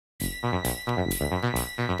Slaps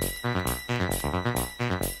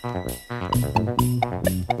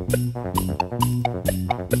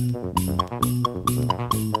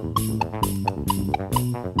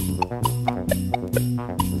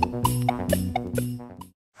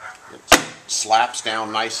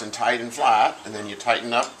down nice and tight and flat, and then you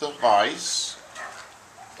tighten up the vise,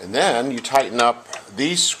 and then you tighten up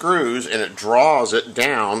these screws and it draws it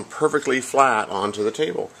down perfectly flat onto the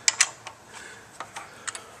table.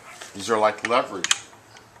 These are like leverage,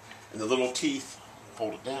 and the little teeth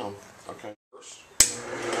hold it down. Okay.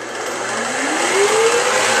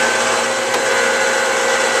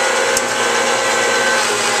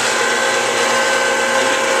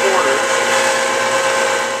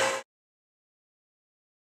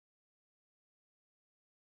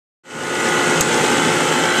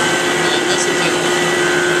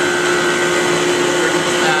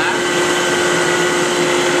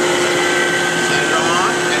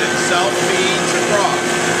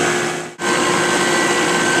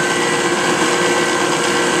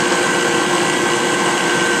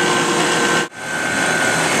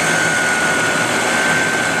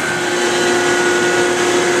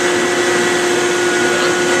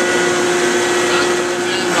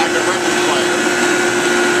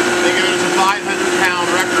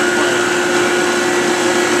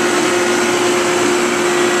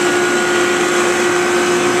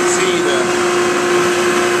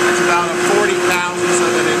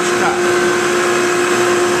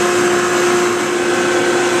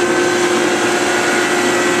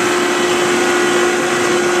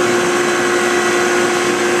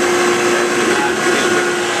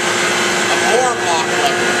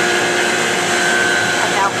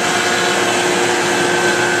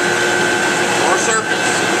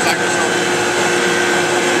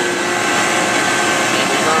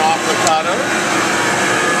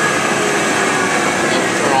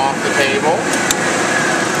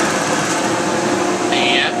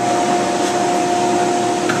 And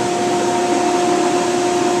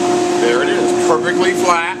there it is, perfectly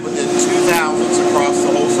flat within 2 thousandths across the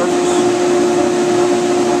whole surface.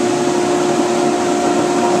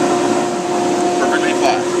 Perfectly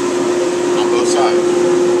flat on both sides.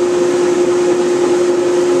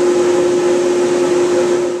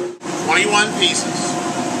 21 pieces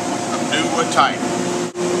of MooreWoodType.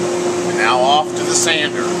 And now off to the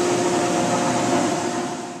sander.